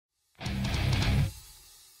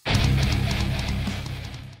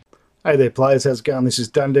Hey there players, how's it going? This is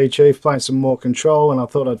Dundee Chief playing some more Control, and I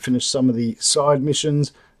thought I'd finish some of the side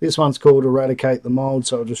missions. This one's called Eradicate the Mold,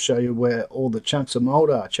 so I'll just show you where all the chunks of mold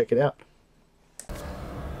are. Check it out.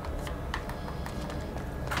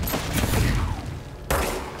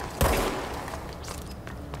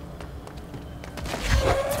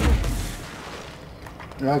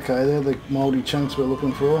 Okay, they're the mouldy chunks we're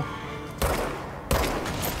looking for.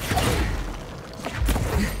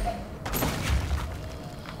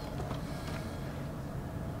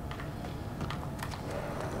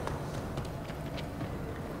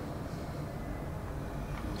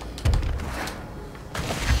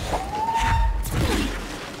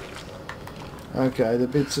 Okay, the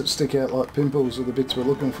bits that stick out like pimples are the bits we're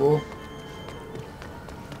looking for.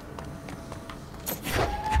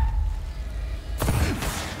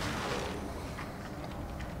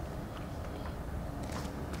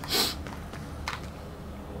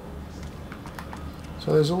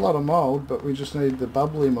 So there's a lot of mould, but we just need the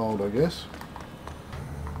bubbly mould, I guess.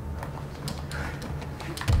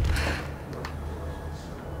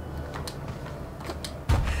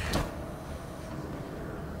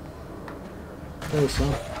 There's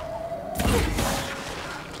some.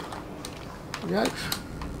 Yikes.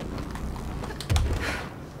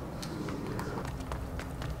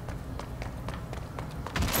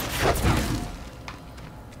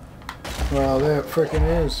 Well, there it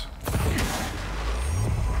frickin' is.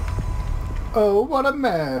 Oh, what a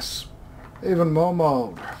mess. Even more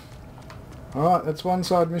mould. Alright, that's one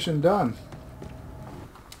side mission done.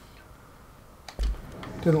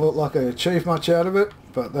 Didn't look like I achieved much out of it,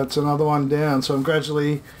 but that's another one down. So I'm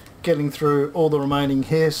gradually getting through all the remaining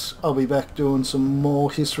hiss. I'll be back doing some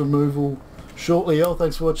more hiss removal shortly. Y'all,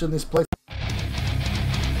 thanks for watching this.